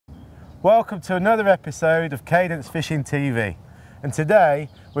Welcome to another episode of Cadence Fishing TV, and today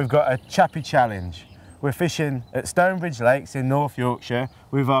we've got a Chappy challenge. We're fishing at Stonebridge Lakes in North Yorkshire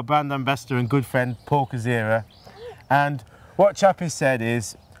with our brand ambassador and good friend Paul Kazira, and what Chappy said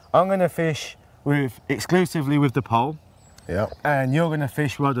is, I'm going to fish exclusively with the pole, and you're going to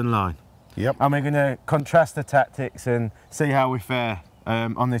fish rod and line. And we're going to contrast the tactics and see how we fare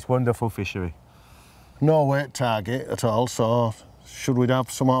on this wonderful fishery. No weight target at all, so should we have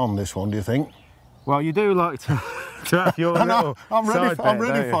some on this one, do you think? Well, you do like to have your little I'm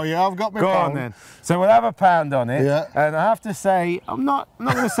ready for you. I've got my Go pound. on then. So we'll have a pound on it. Yeah. And I have to say, I'm not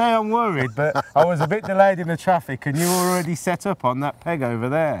going to say I'm worried, but I was a bit delayed in the traffic and you were already set up on that peg over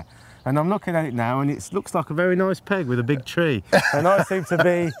there. And I'm looking at it now and it looks like a very nice peg with a big tree. And I seem to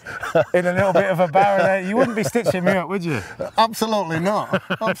be in a little bit of a barren. You wouldn't be stitching me up, would you? Absolutely not.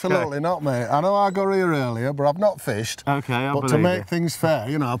 Absolutely not, mate. I know I got here earlier, but I've not fished. Okay, I But to make things fair,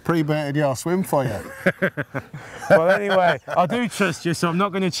 you know, I pre-baited your swim for you. Well, anyway, I do trust you, so I'm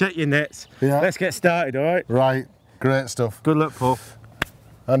not going to check your nets. Yeah. Let's get started, all right? Right. Great stuff. Good luck, Paul.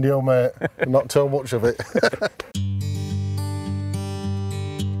 And you, mate. Not too much of it.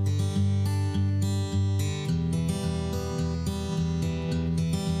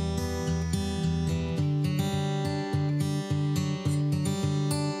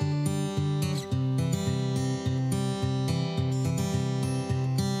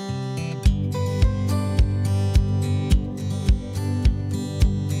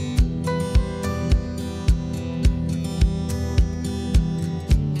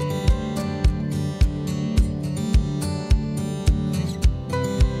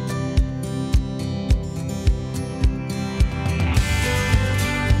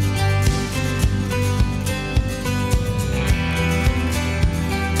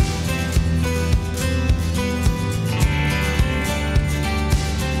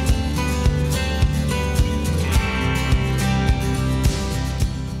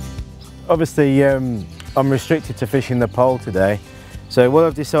 Obviously, I'm restricted to fishing the pole today, so what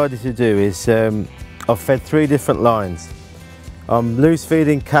I've decided to do is I've fed 3 different lines. I'm loose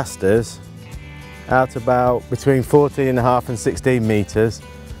feeding casters out about between 14.5 and 16 metres,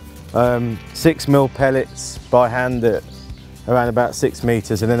 6mm pellets by hand at around about 6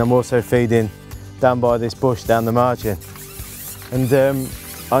 metres, and then I'm also feeding down by this bush down the margin. And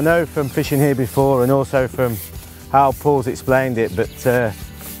I know from fishing here before and also from how Paul's explained it, but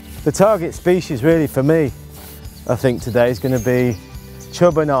the target species really for me, I think today is going to be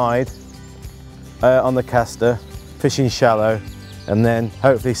chub and eyed on the caster, fishing shallow, and then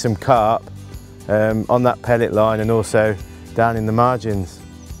hopefully some carp on that pellet line and also down in the margins.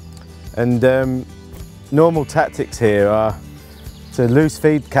 And normal tactics here are to loose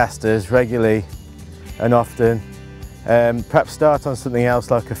feed casters regularly and often, perhaps start on something else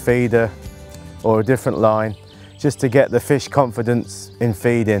like a feeder or a different line, just to get the fish confidence in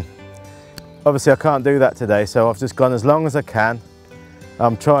feeding. Obviously I can't do that today, so I've just gone as long as I can.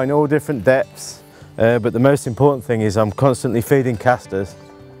 I'm trying all different depths, but the most important thing is I'm constantly feeding casters.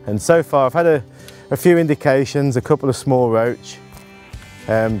 And so far I've had a few indications, a couple of small roach,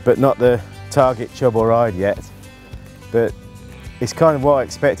 but not the target chub or eyed yet. But it's kind of what I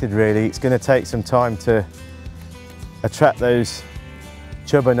expected really. It's going to take some time to attract those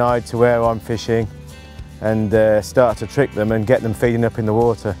chub and eyed to where I'm fishing and start to trick them and get them feeding up in the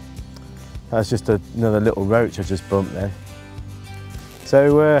water. That's just another little roach I just bumped then.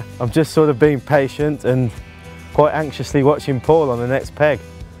 So I'm just sort of being patient and quite anxiously watching Paul on the next peg.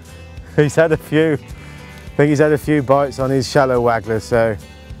 He's had a few, I think he's had a few bites on his shallow waggler, so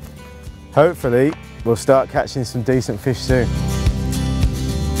hopefully we'll start catching some decent fish soon.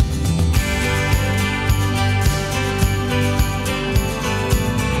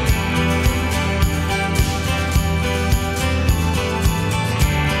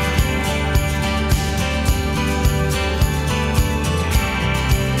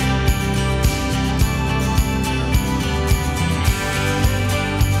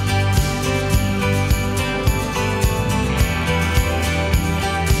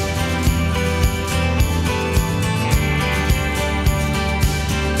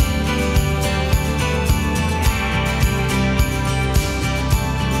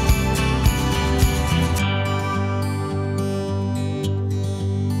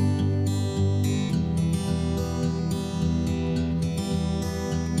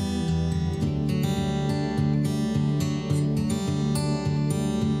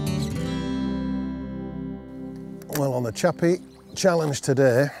 Well, on the Chappy challenge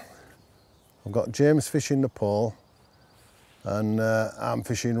today, I've got James fishing the pole and I'm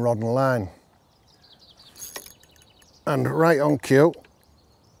fishing rod and line. And right on cue,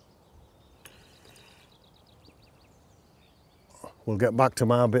 we'll get back to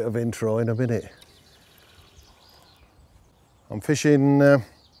my bit of intro in a minute. I'm fishing the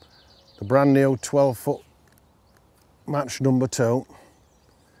brand new 12-foot match number 2,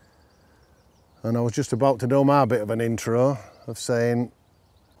 and I was just about to do my bit of an intro of saying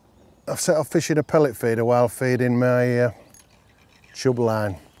I've set off fishing a pellet feeder while feeding my chub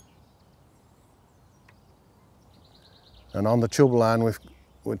line. And on the chub line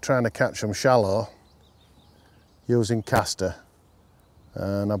we're trying to catch them shallow using caster,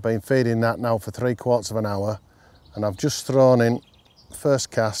 and I've been feeding that now for 3/4 of an hour, and I've just thrown in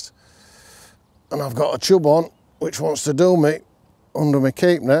first cast, and I've got a chub on which wants to do me under my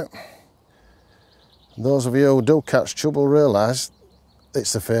keep net. Those of you who do catch chub will realise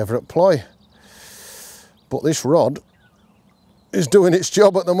it's the favourite ploy, but this rod is doing its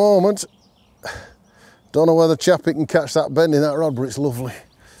job at the moment. Don't know whether Chappy can catch that bend in that rod, but it's lovely.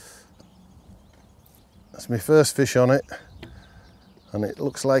 That's my first fish on it, and it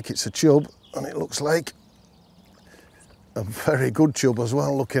looks like it's a chub, and it looks like a very good chub as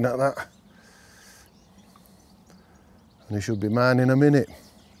well, looking at that. And he should be mine in a minute.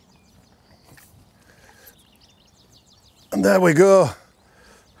 And there we go.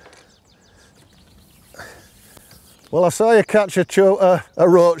 Well, I saw you catch a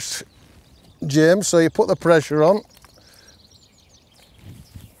roach, James, so you put the pressure on.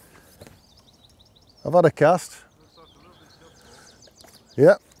 I've had a cast.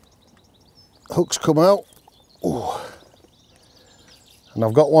 Yeah. Hook's come out. Ooh. And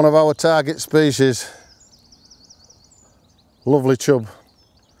I've got one of our target species. Lovely chub.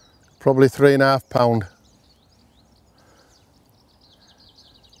 Probably 3.5 pound.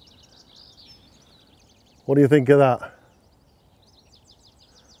 What do you think of that?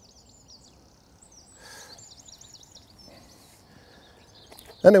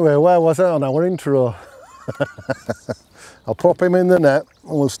 Anyway, where was I on our intro? I'll pop him in the net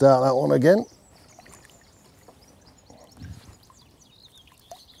and we'll start that one again.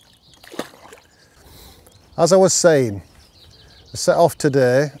 As I was saying, I set off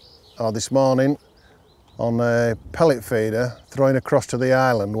today, or this morning, on a pellet feeder, throwing across to the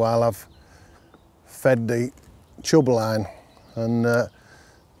island while I've fed the chub line and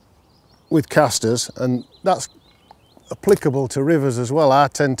with casters, and that's applicable to rivers as well. I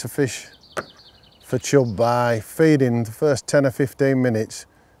tend to fish for chub by feeding the first 10 or 15 minutes,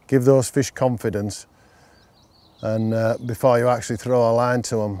 give those fish confidence, and before you actually throw a line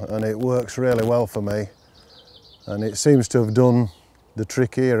to them, and it works really well for me. And it seems to have done the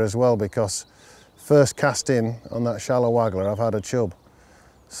trick here as well, because first cast in on that shallow waggler I've had a chub.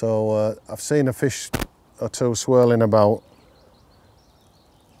 So I've seen a fish or two swirling about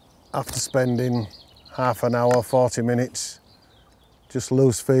after spending half an hour, 40 minutes just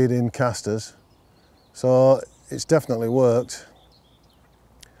loose feeding casters. So it's definitely worked.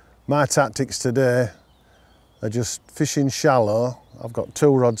 My tactics today are just fishing shallow. I've got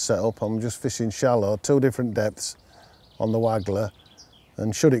 2 rods set up. I'm just fishing shallow, 2 different depths on the waggler,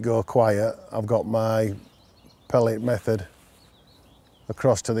 and should it go quiet, I've got my pellet method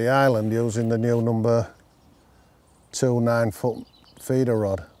across to the island using the new number 2 9-foot feeder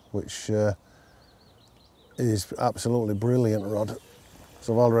rod, which is absolutely brilliant rod.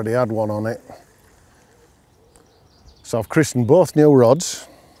 So I've already had one on it. So I've christened both new rods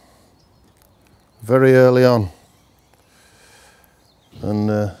very early on, and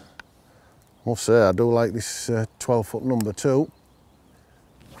I must say I do like this 12-foot number 2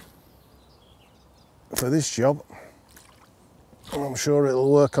 for this job, and I'm sure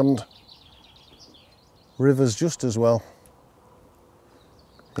it'll work on rivers just as well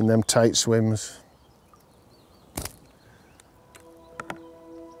in them tight swims.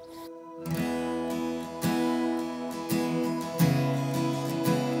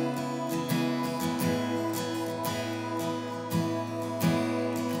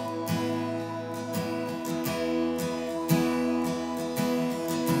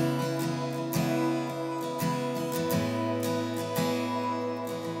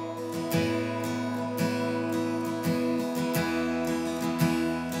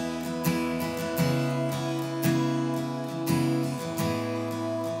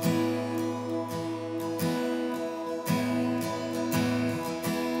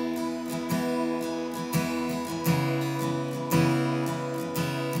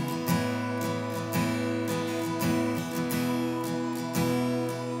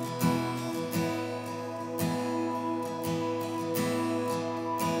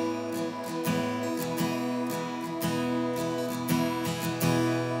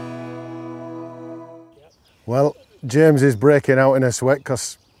 Well, James is breaking out in a sweat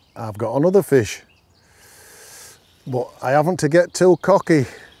because I've got another fish. But I haven't to get too cocky.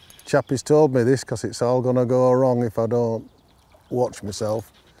 Chappy's told me this because it's all going to go wrong if I don't watch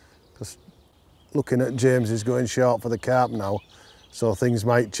myself. Because looking at James is going short for the carp now, so things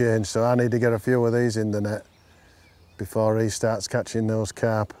might change. So I need to get a few of these in the net before he starts catching those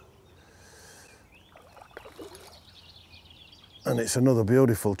carp. And it's another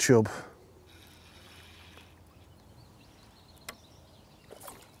beautiful chub.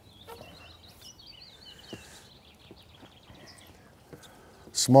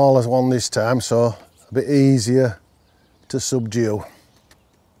 Smaller one this time, so a bit easier to subdue.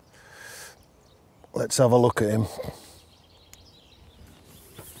 Let's have a look at him.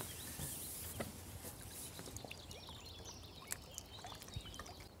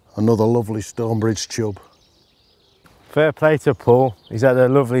 Another lovely Stonebridge chub. Fair play to Paul, he's had a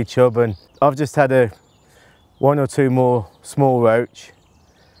lovely chub, and I've just had one or two more small roach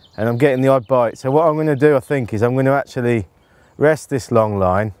and I'm getting the odd bite. So what I'm going to do, I think, is I'm going to actually rest this long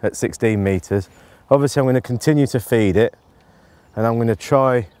line at 16 metres. Obviously I'm going to continue to feed it, and I'm going to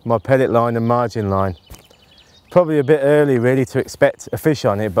try my pellet line and margin line. Probably a bit early really to expect a fish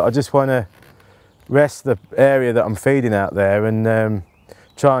on it, but I just want to rest the area that I'm feeding out there and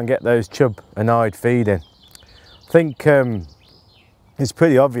try and get those chub and hide feeding. I think it's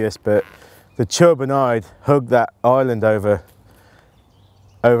pretty obvious, but the chub and hide hug that island over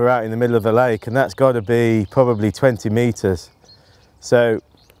out in the middle of the lake, and that's got to be probably 20 metres. So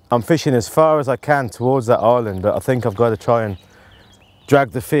I'm fishing as far as I can towards that island, but I think I've got to try and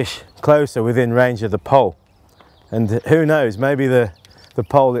drag the fish closer within range of the pole. And who knows, maybe the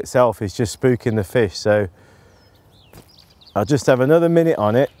pole itself is just spooking the fish. So I'll just have another minute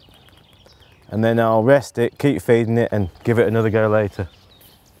on it, and then I'll rest it, keep feeding it, and give it another go later.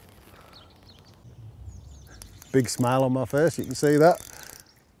 Big smile on my face, you can see that.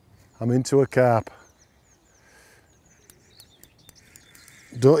 I'm into a carp.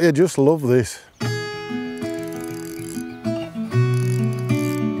 Don't you just love this?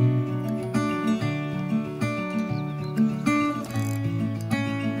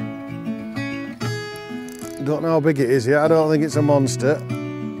 Don't know how big it is yet. I don't think it's a monster,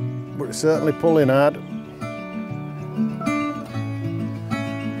 but it's certainly pulling hard.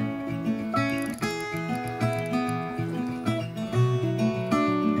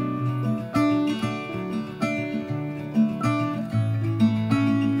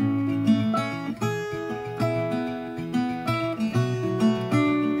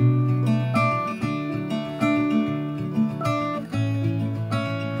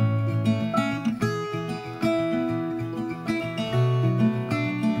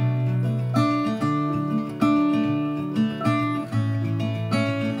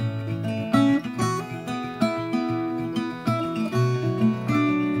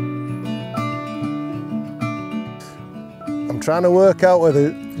 I'm trying to work out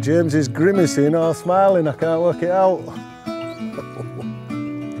whether James is grimacing or smiling. I can't work it out.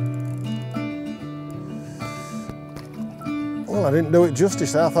 Well, I didn't do it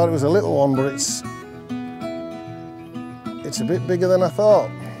justice. I thought it was a little one, but it's a bit bigger than I thought.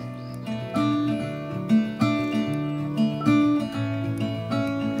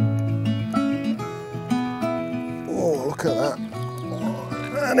 Oh, look at that.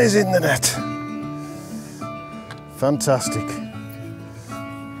 And he's in the net. Fantastic.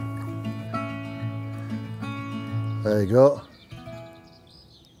 There you go.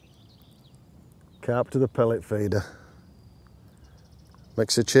 Carp to the pellet feeder.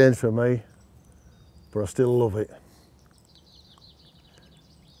 Makes a change for me, but I still love it.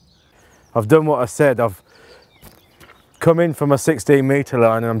 I've done what I said. I've come in from a 16 metre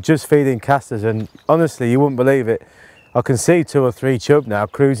line and I'm just feeding casters, and honestly you wouldn't believe it, I can see 2 or 3 chub now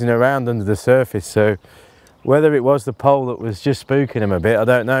cruising around under the surface. So whether it was the pole that was just spooking them a bit, I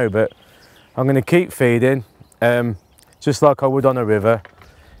don't know, but I'm going to keep feeding just like I would on a river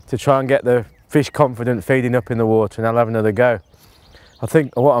to try and get the fish confident feeding up in the water, and I'll have another go. I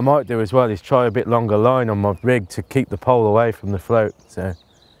think what I might do as well is try a bit longer line on my rig to keep the pole away from the float. So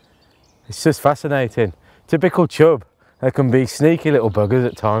it's just fascinating. Typical chub. They can be sneaky little buggers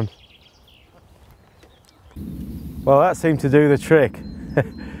at times. Well, that seemed to do the trick.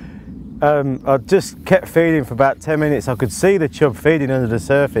 I just kept feeding for about 10 minutes. I could see the chub feeding under the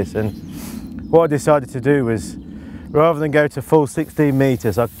surface, and what I decided to do was, rather than go to full 16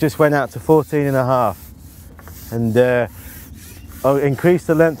 metres, I just went out to 14.5, and I increased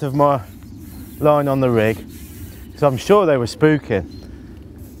the length of my line on the rig, because I'm sure they were spooking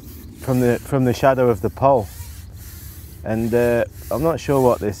from the shadow of the pole. And I'm not sure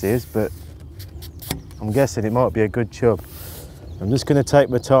what this is, but I'm guessing it might be a good chub. I'm just going to take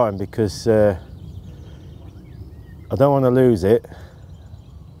my time because I I don't want to lose it.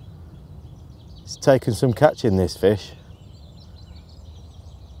 It's taken some catching, this fish.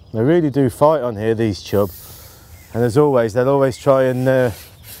 They really do fight on here, these chub, and as always they'll always try and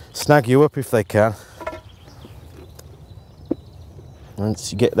snag you up if they can.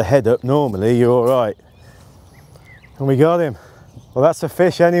 Once you get the head up, normally you're all right. And we got him. Well, that's a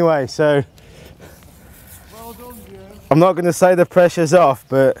fish anyway, so Well done, Jim. I'm not going to say the pressure's off,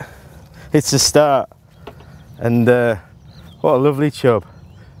 but it's a start. And what a lovely chub.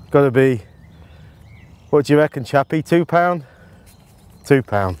 Got to be, what do you reckon, Chappy? £2?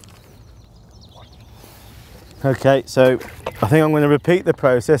 £2. Okay, so I think I'm going to repeat the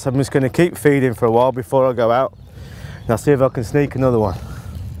process. I'm just going to keep feeding for a while before I go out, and I'll see if I can sneak another one.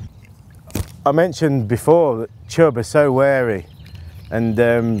 I mentioned before that chub are so wary,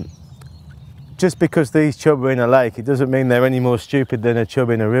 and just because these chub are in a lake, it doesn't mean they're any more stupid than a chub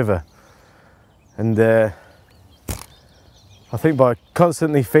in a river. And I think by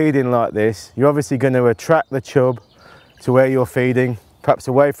constantly feeding like this, you're obviously going to attract the chub to where you're feeding, perhaps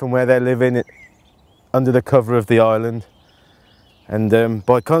away from where they're living under the cover of the island. And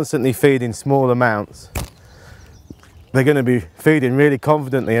by constantly feeding small amounts, they're going to be feeding really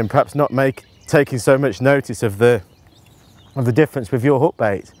confidently and perhaps not taking so much notice of the difference with your hook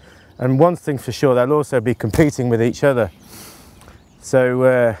bait. And one thing for sure, they'll also be competing with each other.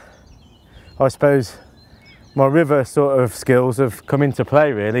 So I suppose my river sort of skills have come into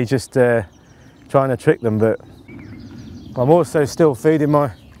play, really, just trying to trick them. But I'm also still feeding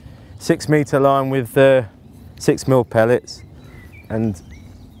my 6 metre line with 6mm pellets, and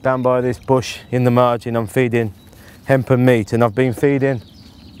down by this bush in the margin I'm feeding hempen meat, and I've been feeding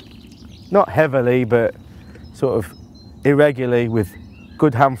not heavily but sort of irregularly with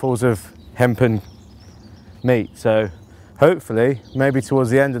good handfuls of hempen meat. So hopefully maybe towards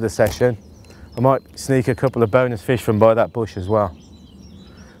the end of the session I might sneak a couple of bonus fish from by that bush as well.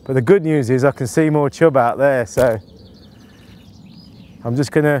 But the good news is I can see more chub out there, so I'm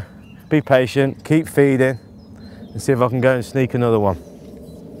just going to be patient, keep feeding, and see if I can go and sneak another one.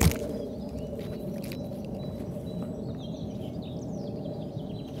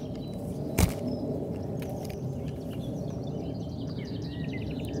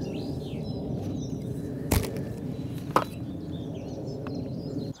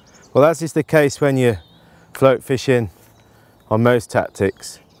 Well, as is the case when you're float fishing on most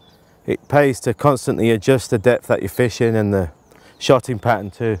tactics, it pays to constantly adjust the depth that you're fishing and the shotting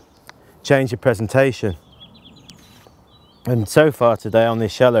pattern to change your presentation. And so far today on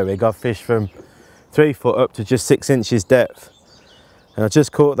this shallow rig, I've fished from 3 foot up to just 6 inches depth, and I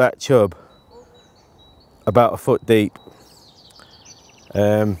just caught that chub about 1 foot deep.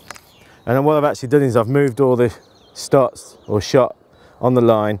 And then what I've actually done is I've moved all the stots or shot on the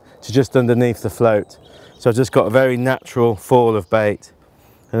line to just underneath the float, so I've just got a very natural fall of bait.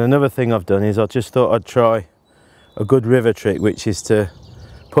 And another thing I've done is I just thought I'd try a good river trick, which is to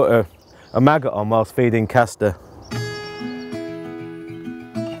put a maggot on whilst feeding caster.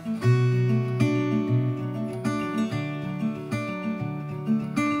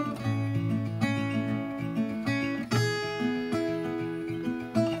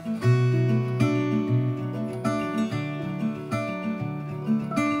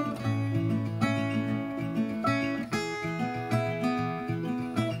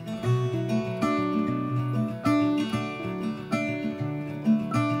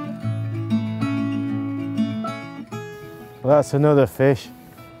 Well, that's another fish.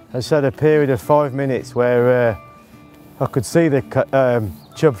 I just had a period of 5 minutes where I could see the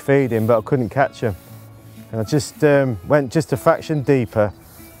chub feeding, but I couldn't catch them. And I just went just a fraction deeper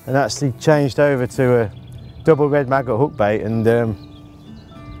and actually changed over to a double red maggot hook bait, and I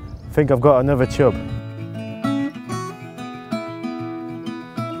think I've got another chub.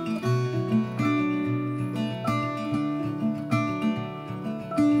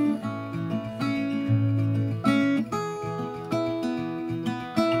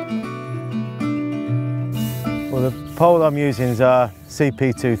 Well, the pole I'm using is our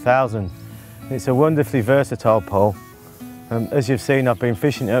CP2000. It's a wonderfully versatile pole. As you've seen, I've been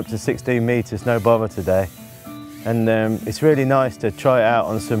fishing it up to 16 metres, no bother today. And it's really nice to try it out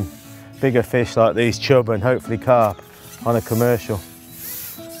on some bigger fish like these chub and hopefully carp on a commercial.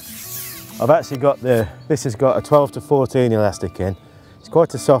 I've actually got this has got a 12 to 14 elastic in. It's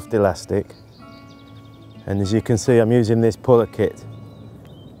quite a soft elastic. And as you can see, I'm using this puller kit.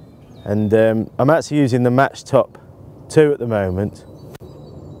 And I'm actually using the Match Top 2 at the moment,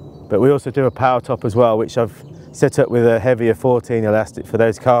 but we also do a power top as well, which I've set up with a heavier 14 elastic for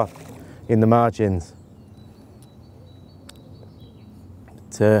those carp in the margins.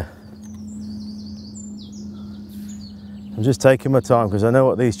 I'm just taking my time because I know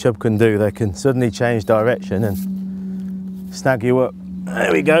what these chub can do. They can suddenly change direction and snag you up.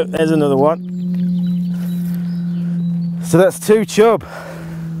 There we go, there's another one. So that's 2 chub.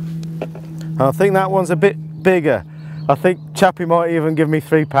 I think that one's a bit bigger. I think Chappy might even give me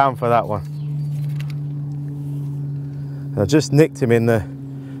 £3 for that one. I just nicked him in the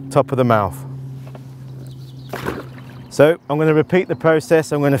top of the mouth. So I'm going to repeat the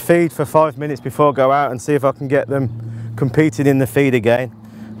process. I'm going to feed for 5 minutes before I go out and see if I can get them competing in the feed again.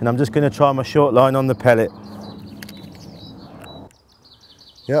 And I'm just going to try my short line on the pellet.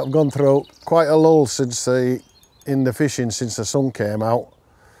 Yeah, I've gone through quite a lull since in the fishing since the sun came out,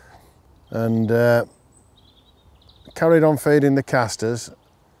 and carried on feeding the casters.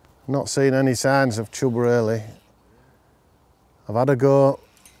 Not seen any signs of chub really. I've had a go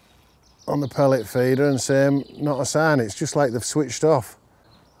on the pellet feeder and same, not a sign. It's just like they've switched off.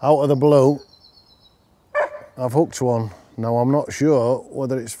 Out of the blue, I've hooked one. Now I'm not sure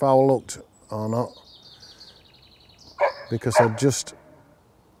whether it's foul hooked or not, because I just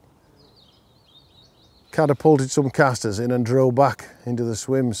catapulted some casters in and drove back into the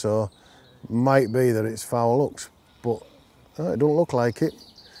swim, so it might be that it's foul hooked, but it don't look like it.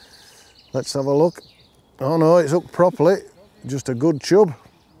 Let's have a look. Oh no, it's hooked properly, just a good chub.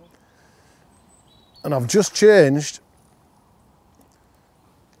 And I've just changed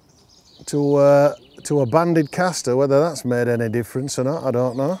to a banded caster. Whether that's made any difference or not, I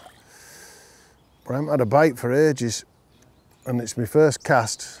don't know. But I haven't had a bite for ages, and it's my first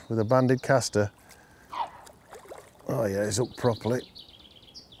cast with a banded caster. Oh yeah, it's hooked properly.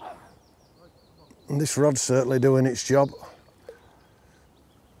 And this rod's certainly doing its job.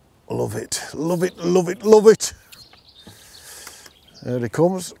 Love it, love it, love it, love it. There he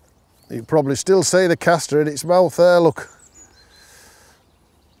comes. You can probably still see the caster in its mouth there, look.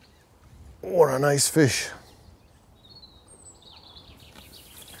 What a nice fish.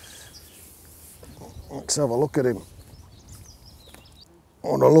 Let's have a look at him.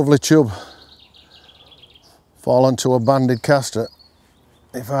 What a lovely chub. Fallen to a banded caster.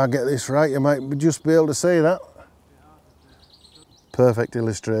 If I get this right, you might just be able to see that. Perfect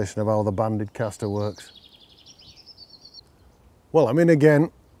illustration of how the banded caster works. Well, I'm in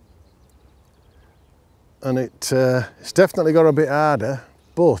again, and it's definitely got a bit harder,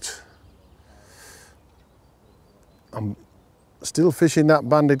 but I'm still fishing that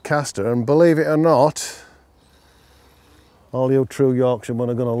banded caster, and believe it or not, all you true Yorkshiremen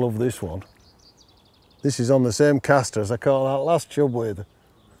are going to love this one. This is on the same caster as I caught that last chub with.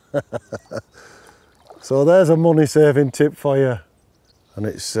 So there's a money saving tip for you. And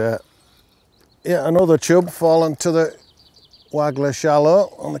it's yeah, another chub fallen to the waggler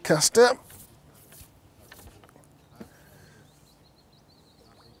shallow on the caster.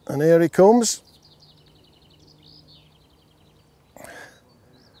 And here he comes.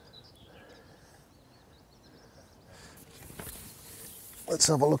 Let's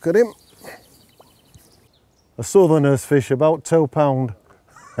have a look at him. A southerner's fish, about £2.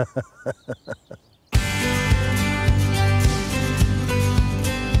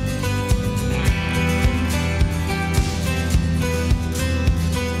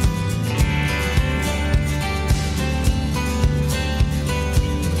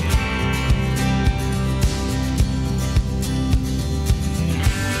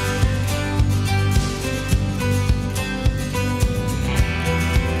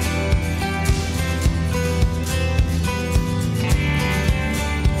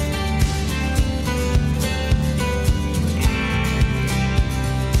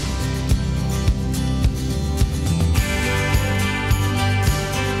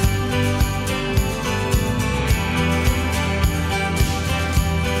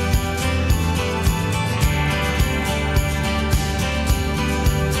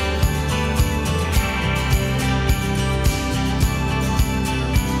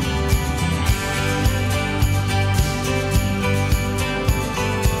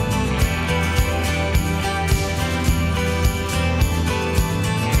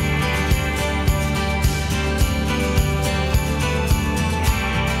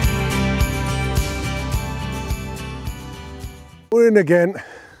 We're in again.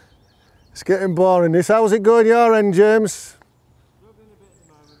 It's getting boring this. How's it going your end, James?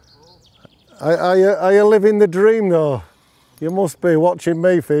 Are you living the dream though? You must be watching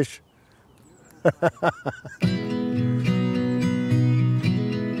me fish.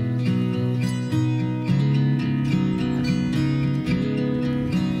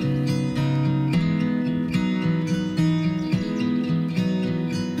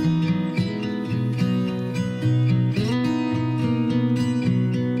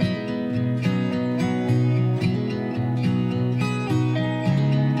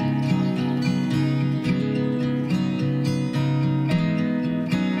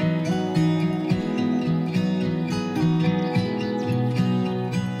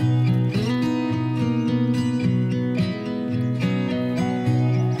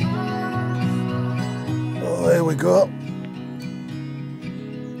 go.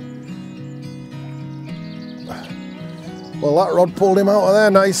 Well, that rod pulled him out of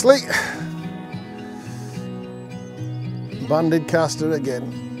there nicely. Banded caster again.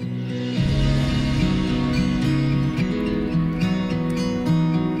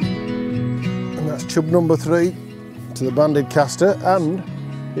 And that's chub number 3 to the banded caster, and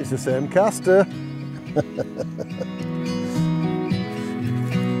it's the same caster.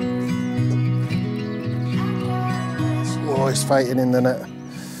 Oh, he's fighting in the net.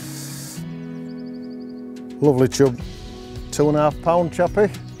 Lovely chub. 2.5 pound Chappy.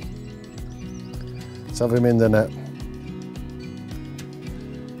 Let's have him in the net.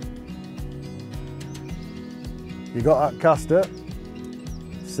 You got that caster?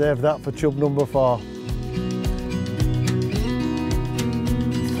 Save that for chub number 4.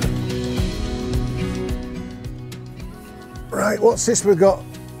 Right, what's this we've got?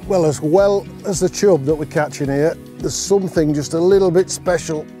 Well as the chub that we're catching here, there's something just a little bit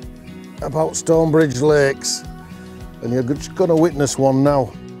special about Stonebridge Lakes, and you're just going to witness one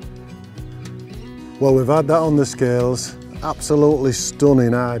now. Well, we've had that on the scales. Absolutely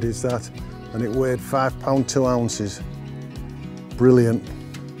stunning hide is that, and it weighed 5 pound 2 ounces. Brilliant.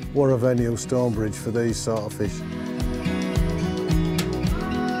 What a venue, Stonebridge, for these sort of fish.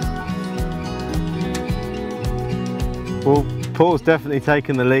 Well, Paul's definitely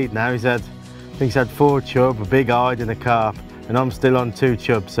taken the lead now. I think he's had 4 chub, a big hide and a carp, and I'm still on 2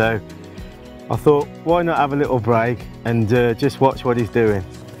 chub, so I thought, why not have a little break and just watch what he's doing.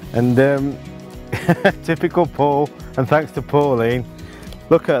 And typical Paul, and thanks to Pauline,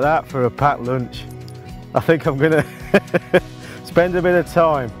 look at that for a packed lunch. I think I'm gonna spend a bit of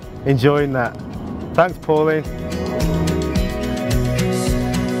time enjoying that. Thanks, Pauline.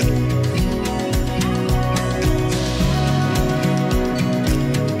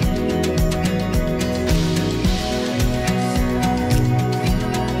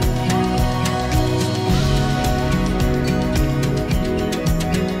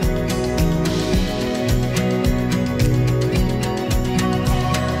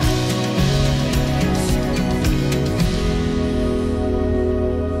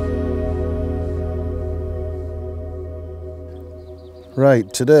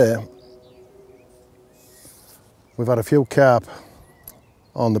 Right, today we've had a few carp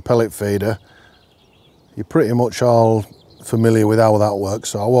on the pellet feeder. You're pretty much all familiar with how that works,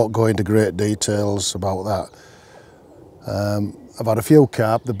 so I won't go into great details about that. I've had a few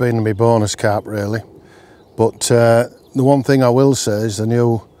carp, they've been my bonus carp really, but the one thing I will say is the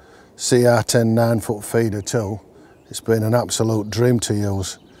new CR10 9-foot feeder too. It's been an absolute dream to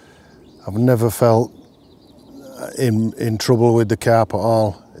use. I've never felt in trouble with the carp at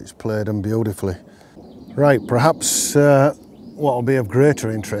all. It's played them beautifully. Right, perhaps what will be of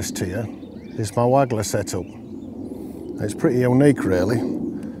greater interest to you is my waggler setup. It's pretty unique really,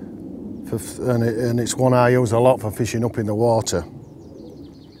 and it's one I use a lot for fishing up in the water.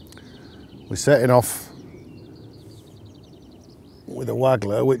 We're setting off with a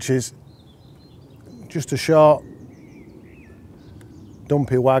waggler, which is just a short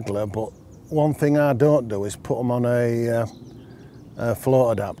dumpy waggler, but one thing I don't do is put them on a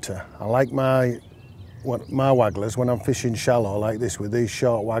float adapter. I like my wagglers, when I'm fishing shallow like this with these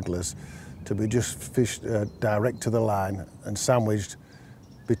short wagglers, to be just fished direct to the line and sandwiched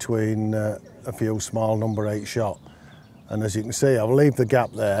between a few small number 8 shot. And as you can see, I'll leave the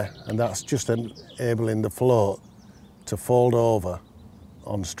gap there, and that's just enabling the float to fold over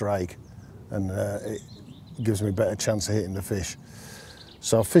on strike, and it gives me a better chance of hitting the fish.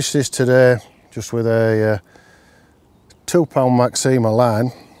 So I've fished this today just with a 2 pound Maxima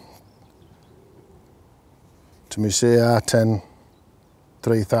line to my CR10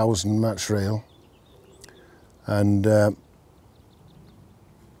 3000 match reel, and I'm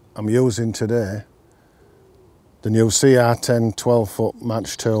using today the new CR10 12-foot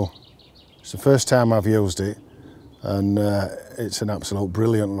match tool. It's the first time I've used it, and it's an absolute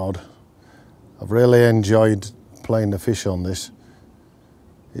brilliant rod. I've really enjoyed playing the fish on this.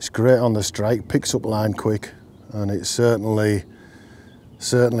 It's great on the strike, picks up line quick, and it certainly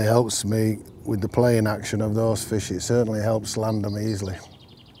helps me with the playing action of those fish. It certainly helps land them easily.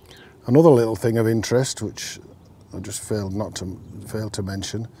 Another little thing of interest, which I just failed to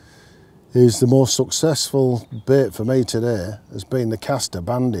mention, is the most successful bait for me today has been the caster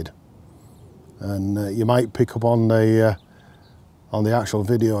banded. And you might pick up on the actual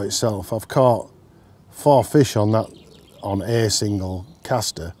video itself. I've caught 4 fish on a single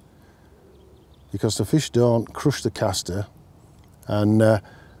caster, because the fish don't crush the caster, and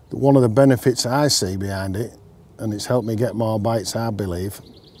one of the benefits I see behind it, and it's helped me get more bites I believe,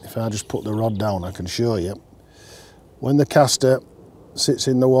 if I just put the rod down, I can show you, when the caster sits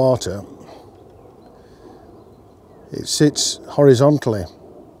in the water, it sits horizontally.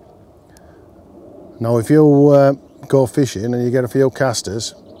 Now if you go fishing and you get a few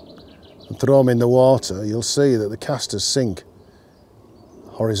casters and throw them in the water, you'll see that the casters sink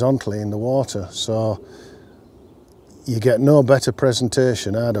horizontally in the water, so you get no better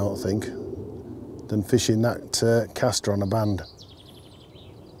presentation, I don't think, than fishing that caster on a band.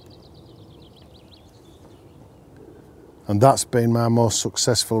 And that's been my most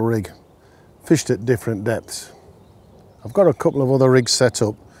successful rig. Fished at different depths. I've got a couple of other rigs set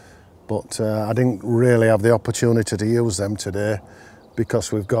up, but I didn't really have the opportunity to use them today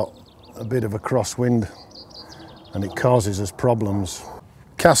because we've got a bit of a crosswind and it causes us problems.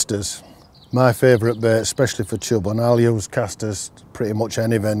 Casters, my favourite bait, especially for chub, and I'll use casters pretty much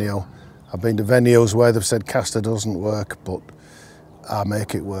any venue. I've been to venues where they've said caster doesn't work, but I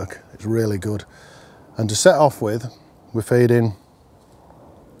make it work. It's really good. And to set off with, we're feeding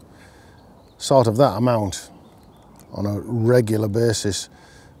sort of that amount on a regular basis.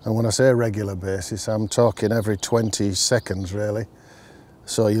 And when I say regular basis, I'm talking every 20 seconds really.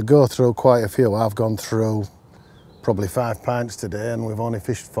 So you go through quite a few. I've gone through probably 5 pints today and we've only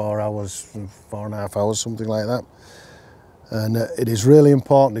fished 4 hours, 4.5 hours, something like that. And it is really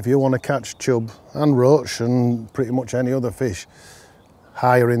important if you want to catch chub and roach and pretty much any other fish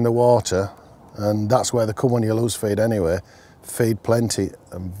higher in the water, and that's where they come when you lose feed anyway, feed plenty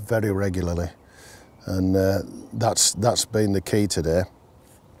and very regularly. And that's been the key today.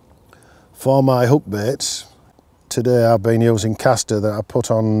 For my hook baits, today I've been using caster that I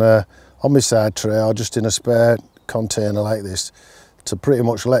put on my side tray or just in a spare container like this to pretty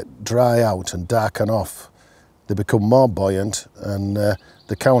much let dry out and darken off. They become more buoyant and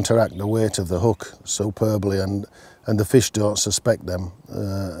they counteract the weight of the hook superbly, and the fish don't suspect them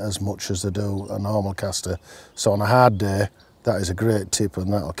as much as they do a normal caster. So on a hard day, that is a great tip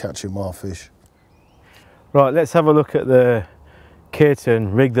and that'll catch you more fish. Right, let's have a look at the Cadence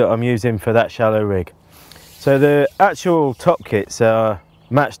rig that I'm using for that shallow rig. So the actual top kits are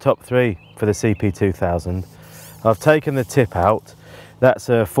match top 3 for the CP2000. I've taken the tip out. That's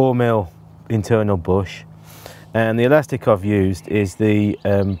a 4mm internal bush, and the elastic I've used is the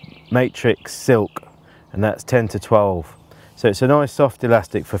Matrix Silk, and that's 10 to 12. So it's a nice soft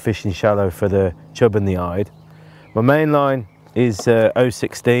elastic for fishing shallow for the chub and the ide. My main line is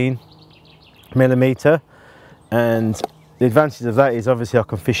 0.16 millimeter, and the advantage of that is obviously I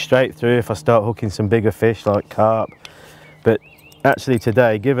can fish straight through if I start hooking some bigger fish like carp. But actually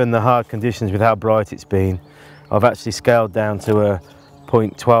today, given the hard conditions with how bright it's been, I've actually scaled down to a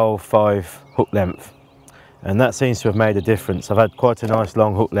 0.125 hook length, and that seems to have made a difference. I've had quite a nice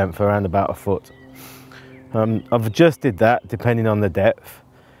long hook length, around about a foot. I've adjusted that depending on the depth.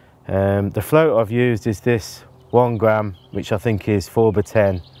 The float I've used is this 1 gram, which I think is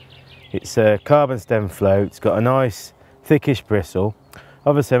 4x10. It's a carbon stem float. It's got a nice thickish bristle.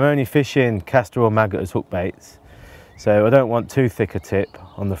 Obviously I'm only fishing caster or maggot as hook baits, so I don't want too thick a tip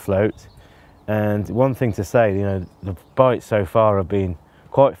on the float. And one thing to say, you know, the bites so far have been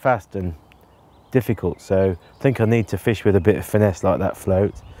quite fast and difficult, so I think I need to fish with a bit of finesse like that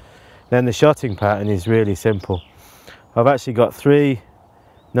float. Then the shotting pattern is really simple. I've actually got 3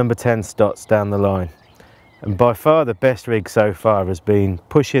 number 10 stots down the line, and by far the best rig so far has been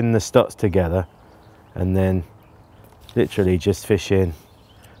pushing the stots together and then literally just fishing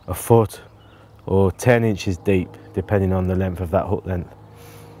a foot or 10 inches deep depending on the length of that hook length.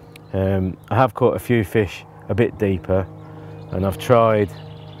 I have caught a few fish a bit deeper, and I've tried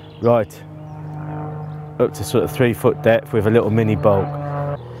right up to sort of 3 foot depth with a little mini bulk.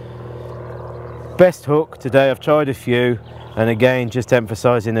 Best hook today, I've tried a few, and again just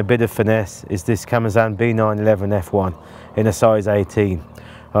emphasising a bit of finesse, is this Camazan B911 F1 in a size 18.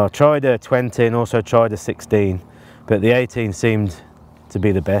 I tried a 20 and also tried a 16, but the 18 seemed to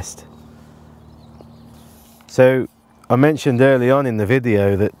be the best. So I mentioned early on in the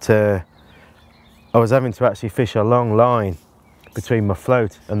video that I was having to actually fish a long line between my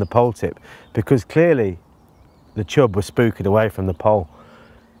float and the pole tip, because clearly the chub was spooking away from the pole.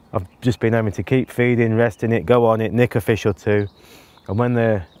 I've just been having to keep feeding, resting it, go on it, nick a fish or two, and when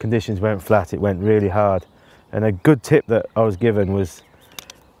the conditions went flat, it went really hard. And a good tip that I was given was,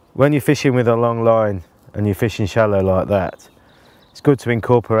 when you're fishing with a long line and you're fishing shallow like that, it's good to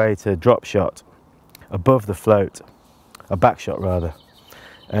incorporate a drop shot above the float, a back shot rather,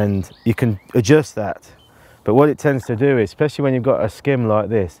 and you can adjust that. But what it tends to do is, especially when you've got a skim like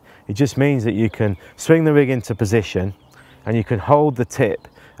this, it just means that you can swing the rig into position and you can hold the tip,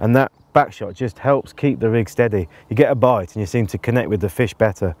 and that back shot just helps keep the rig steady. You get a bite and you seem to connect with the fish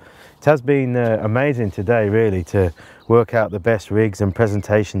better. It has been amazing today really to work out the best rigs and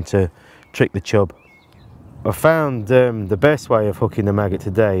presentation to trick the chub. I found the best way of hooking the maggot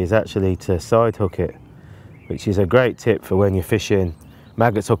today is actually to side hook it, which is a great tip for when you're fishing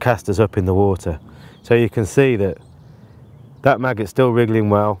maggots or casters up in the water. So you can see that that maggot's still wriggling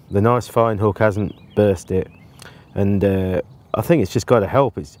well, the nice fine hook hasn't burst it, and I think it's just got to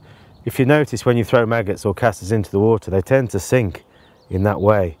help. If you notice when you throw maggots or casters into the water, they tend to sink in that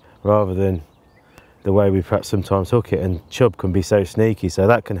way rather than the way we perhaps sometimes hook it, and chub can be so sneaky, so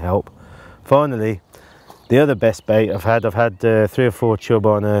that can help. Finally, the other best bait I've had 3 or 4 chub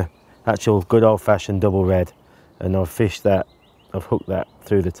on a actual good old-fashioned double red, and I've fished that, I've hooked that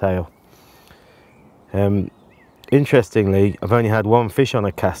through the tail. Interestingly, I've only had 1 fish on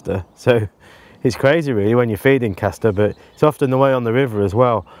a caster, so it's crazy really when you're feeding caster, but it's often the way on the river as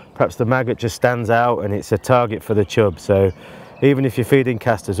well. Perhaps the maggot just stands out and it's a target for the chub, so even if you're feeding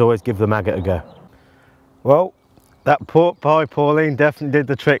casters, always give the maggot a go. Well, that pork pie, Pauline, definitely did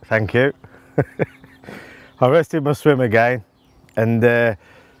the trick, thank you. I rested my swim again, and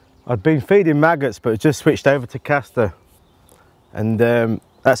I'd been feeding maggots but just switched over to caster, and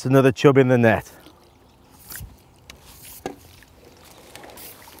that's another chub in the net.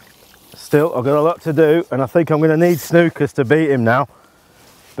 Still, I've got a lot to do, and I think I'm going to need snookers to beat him now,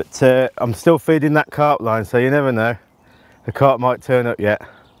 but I'm still feeding that carp line, so you never know, the carp might turn up yet.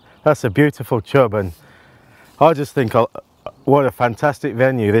 That's a beautiful chub, and I just think what a fantastic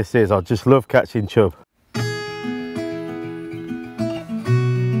venue this is. I just love catching chub.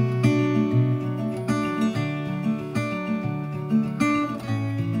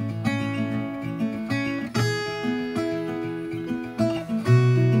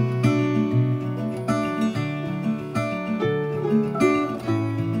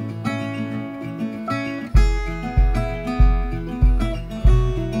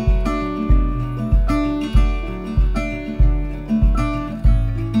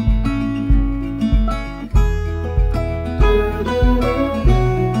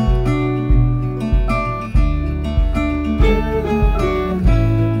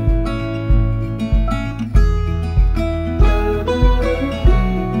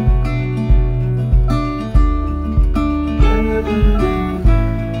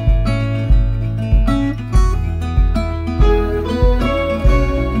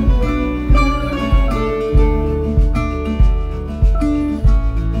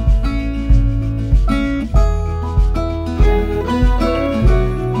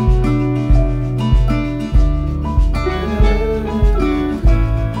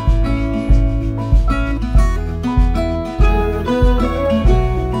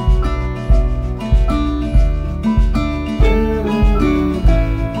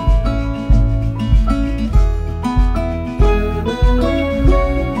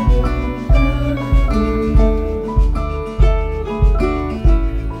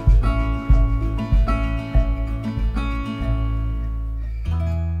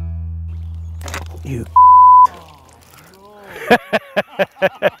 You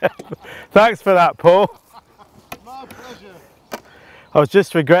Thanks for that, Paul. My pleasure. I was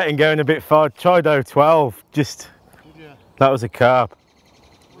just regretting going a bit far. Tried 012, just... Did you? That was a carp.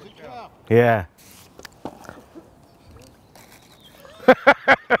 Was it carp? Yeah.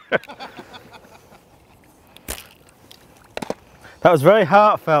 That was very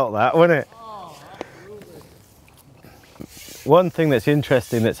heartfelt, that, wasn't it? Oh, absolutely. One thing that's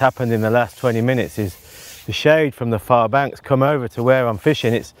interesting that's happened in the last 20 minutes is the shade from the far banks come over to where I'm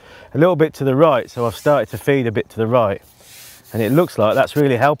fishing. It's a little bit to the right, so I've started to feed a bit to the right, and it looks like that's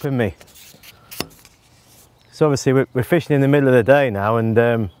really helping me. So obviously we're fishing in the middle of the day now,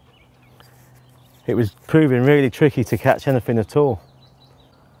 and it was proving really tricky to catch anything at all.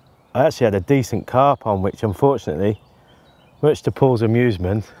 I actually had a decent carp on, which unfortunately, much to Paul's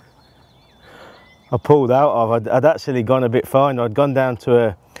amusement, I pulled out of. I'd actually gone a bit fine. I'd gone down to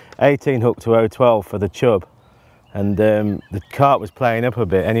a 18 hook to 012 for the chub, and the carp was playing up a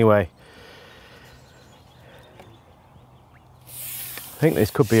bit anyway. I think this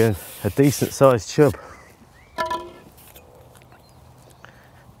could be a decent sized chub.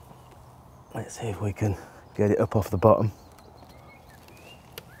 Let's see if we can get it up off the bottom.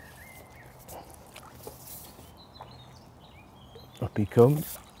 Up he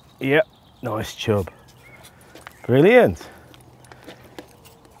comes. Yep, nice chub. Brilliant.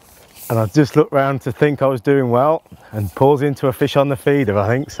 And I just looked round to think I was doing well and pulls into a fish on the feeder, I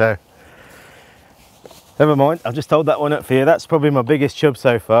think, so. Never mind, I've just hold that one up for you. That's probably my biggest chub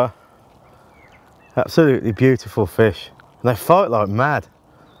so far. Absolutely beautiful fish. And they fight like mad.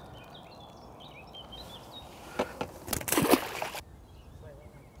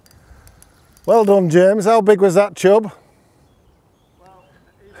 Well done, James. How big was that chub? Well,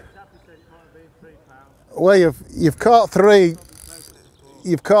 even Chappy said it might have been 3 pounds. Well, you've caught 3.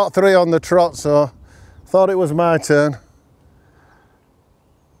 You've caught 3 on the trot, so thought it was my turn.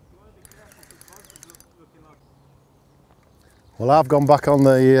 Well, I've gone back on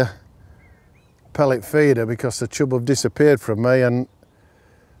the pellet feeder because the chub have disappeared from me, and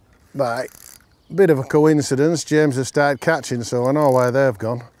by a bit of a coincidence, James has started catching, so I know where they've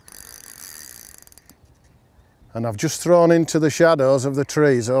gone. And I've just thrown into the shadows of the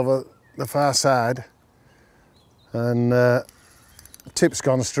trees over the far side, and tip's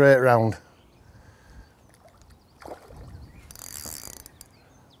gone straight round.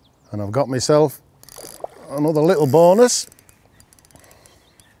 And I've got myself another little bonus.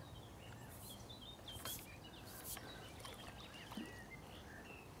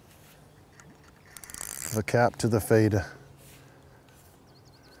 The carp to the feeder.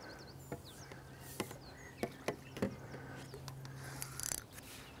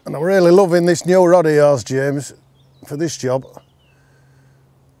 And I'm really loving this new rod of yours, James, for this job.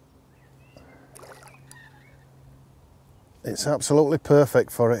 It's absolutely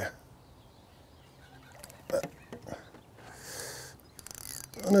perfect for it.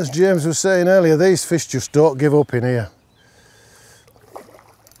 And as James was saying earlier, these fish just don't give up in here.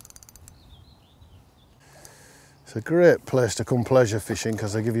 It's a great place to come pleasure fishing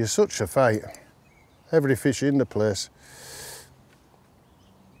because they give you such a fight. Every fish in the place.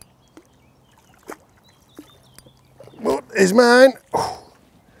 But he's mine.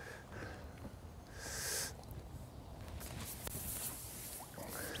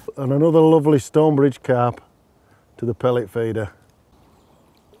 And another lovely Stonebridge carp to the pellet feeder.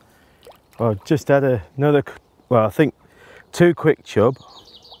 I've just had another, well, I think 2 quick chub.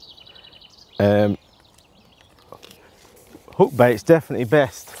 Hook bait's definitely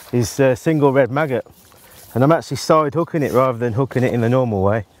best is single red maggot, and I'm actually side hooking it rather than hooking it in the normal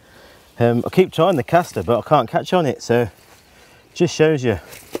way. I keep trying the caster, but I can't catch on it, so just shows you.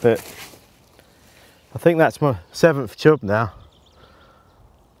 But I think that's my 7th chub now,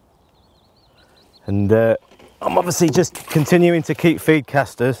 and I'm obviously just continuing to keep feed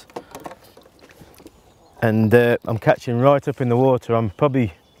casters, and I'm catching right up in the water. I'm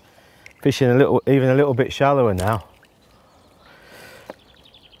probably fishing even a little bit shallower now.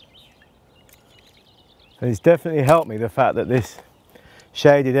 And it's definitely helped me, the fact that this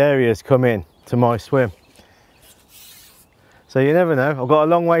shaded area has come in to my swim. So you never know, I've got a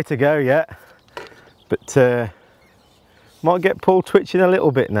long way to go yet, but might get Paul twitching a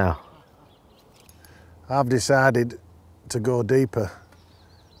little bit now. I've decided to go deeper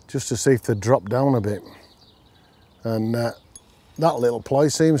just to see if they drop down a bit. And that little ploy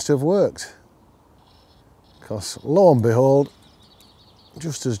seems to have worked. Because lo and behold,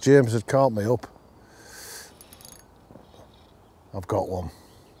 just as James had caught me up, I've got one.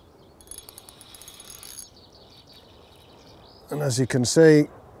 And as you can see,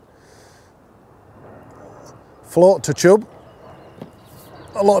 float to chub,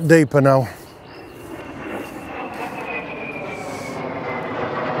 a lot deeper now.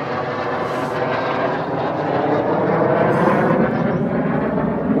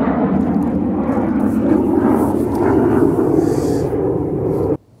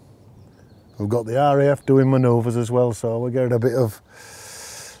 We've got the RAF doing manoeuvres as well, so we're getting a bit of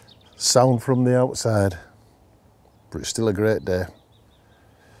sound from the outside. But it's still a great day.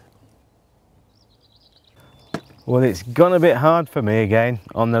 Well, it's gone a bit hard for me again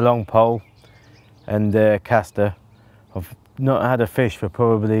on the long pole and caster. I've not had a fish for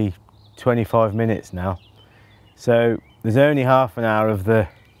probably 25 minutes now. So there's only half an hour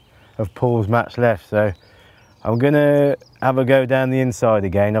of Paul's match left, so I'm gonna have a go down the inside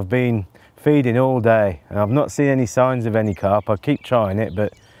again. I've been feeding all day and I've not seen any signs of any carp. I keep trying it,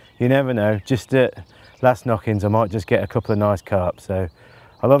 but you never know. Just at last knockings I might just get a couple of nice carp. So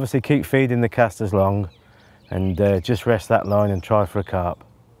I'll obviously keep feeding the casters long and just rest that line and try for a carp.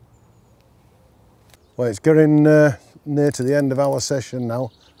 Well, it's getting near to the end of our session now,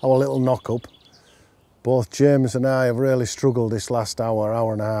 our little knock up. Both James and I have really struggled this last hour,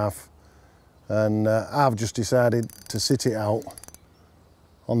 hour and a half, and I've just decided to sit it out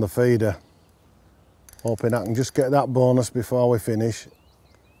on the feeder, hoping I can just get that bonus before we finish,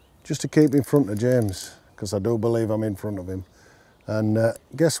 just to keep in front of James, because I do believe I'm in front of him. And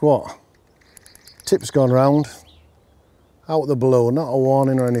guess what? Tip's gone round, out the blue, not a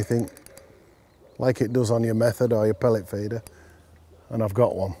warning or anything, like it does on your method or your pellet feeder, and I've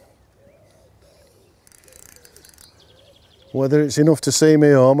got one. Whether it's enough to see me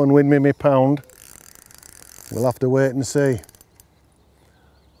home and win me my pound, we'll have to wait and see.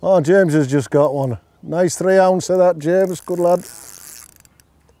 Oh, James has just got one. Nice 3 ounce of that, James. Good lad.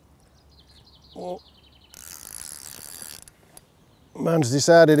 Oh. Man's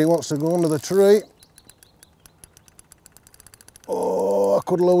decided he wants to go under the tree. Oh, I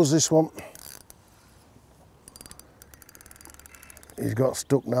could lose this one. He's got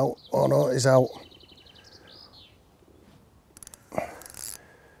stuck now. Oh no, he's out.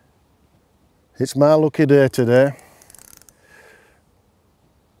 It's my lucky day today.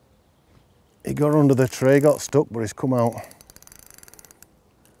 He got under the tree, got stuck, but he's come out.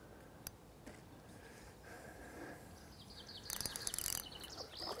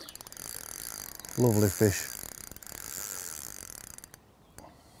 Lovely fish.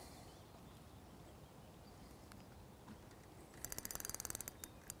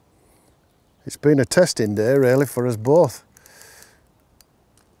 It's been a testing day really for us both.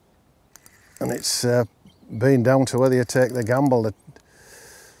 And it's been down to whether you take the gamble. A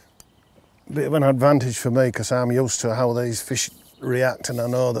bit of an advantage for me because I'm used to how these fish react and I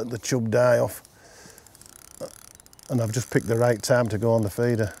know that the chub die off. And I've just picked the right time to go on the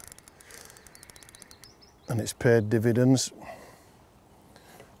feeder. And it's paid dividends.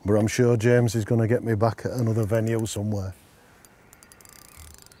 But I'm sure James is going to get me back at another venue somewhere.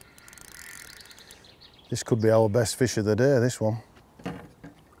 This could be our best fish of the day, this one.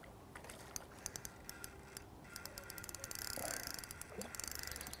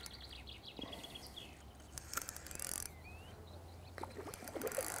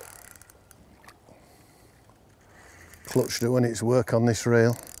 Clutch doing its work on this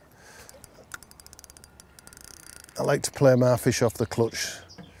reel. I like to play my fish off the clutch.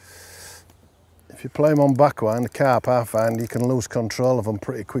 If you play them on backwind, the carp I find you can lose control of them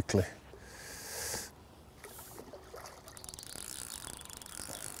pretty quickly.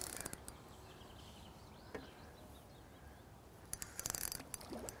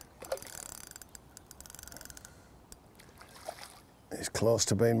 It's close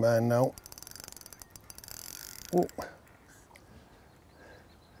to being mine now. Ooh.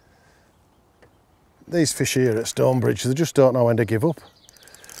 These fish here at Stonebridge, they just don't know when to give up.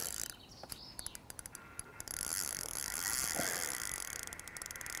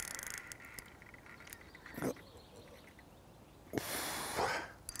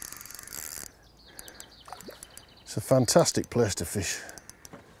 It's a fantastic place to fish.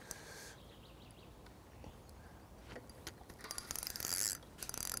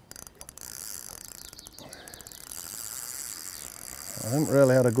 I haven't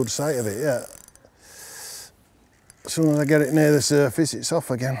really had a good sight of it yet. As soon as I get it near the surface, it's off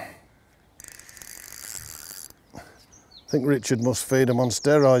again. I think Richard must feed them on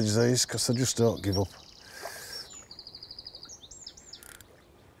steroids, these, because they just don't give up.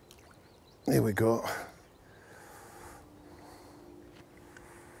 Here we go.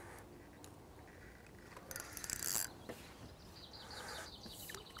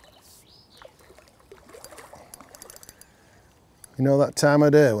 You know that time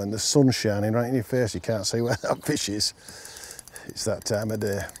of day when the sun's shining right in your face, you can't see where that fish is. It's that time of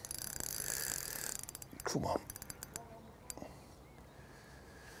day. Come on.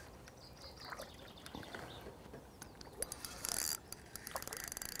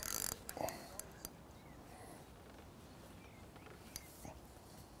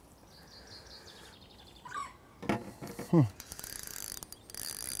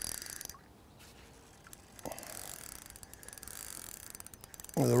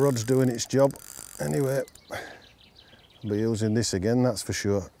 Well, the rod's doing its job. Anyway, I'll be using this again, that's for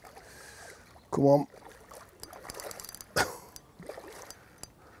sure. Come on.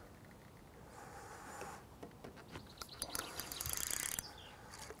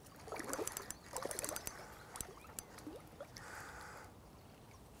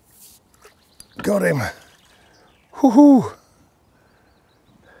 Got him. Woohoo!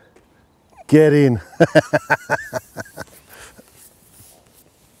 Get in.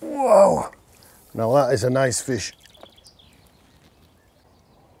 Whoa! Now that is a nice fish.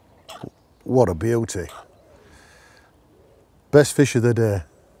 What a beauty. Best fish of the day.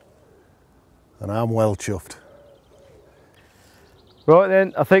 And I'm well chuffed. Right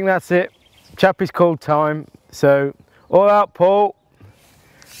then, I think that's it. Chappy's called time. So, all out, Paul.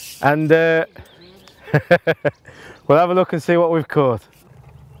 And we'll have a look and see what we've caught.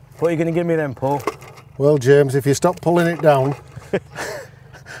 What are you going to give me then, Paul? Well, James, if you stop pulling it down,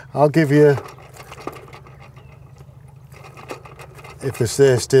 I'll give you, if they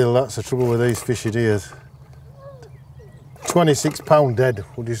stay still, that's the trouble with these fishy deers. £26 dead.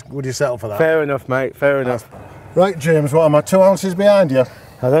 Would you settle for that? Fair enough, mate, fair enough. Right, James, what am I, 2 ounces behind you?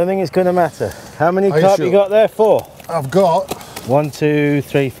 I don't think it's going to matter. How many Are you carp sure? you got there? 4? I've got 1, 2,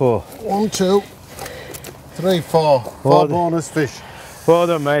 3, 4. 1, 2, 3, 4. Four bonus fish. Well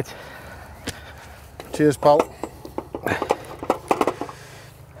done, mate. Cheers, pal.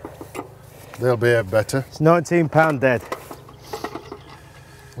 They'll behave better. It's 19 pound dead.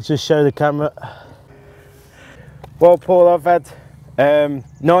 Let's just show the camera. Well, Paul, I've had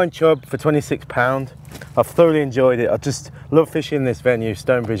 9 chub for 26 pound. I've thoroughly enjoyed it. I just love fishing this venue,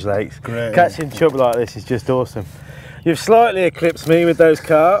 Stonebridge Lakes. Great. Catching chub like this is just awesome. You've slightly eclipsed me with those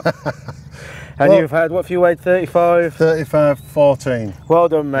carp. And well, you've had, what have you weighed, 35? 35, 14. Well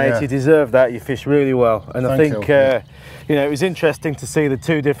done, mate. Yeah. You deserve that. You fish really well. And I think, you know, it was interesting to see the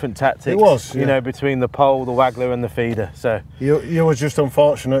two different tactics. It was, yeah. You know, between the pole, the waggler and the feeder. So you were just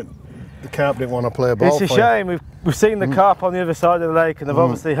unfortunate. The carp didn't want to play a ball. It's a shame. We've seen the carp on the other side of the lake and they've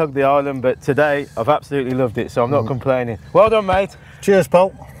obviously hugged the island, but today I've absolutely loved it, so I'm not complaining. Well done, mate. Cheers,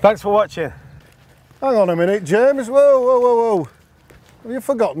 pal. Thanks for watching. Hang on a minute, James. Whoa, whoa, whoa, whoa. Have you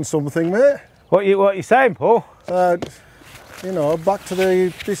forgotten something, mate? What you saying, Paul? You know, back to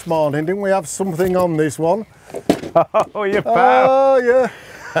this morning, didn't we have something on this one? Oh, you pal. Oh, yeah.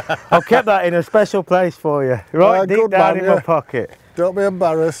 I've kept that in a special place for you, right deep down in my pocket. Don't be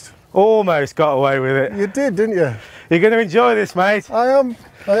embarrassed. Almost got away with it. You did, didn't you? You're going to enjoy this, mate. I am,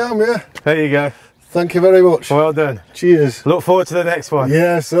 yeah. There you go. Thank you very much. Well done. Cheers. Look forward to the next one.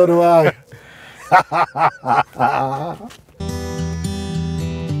 Yeah, so do I.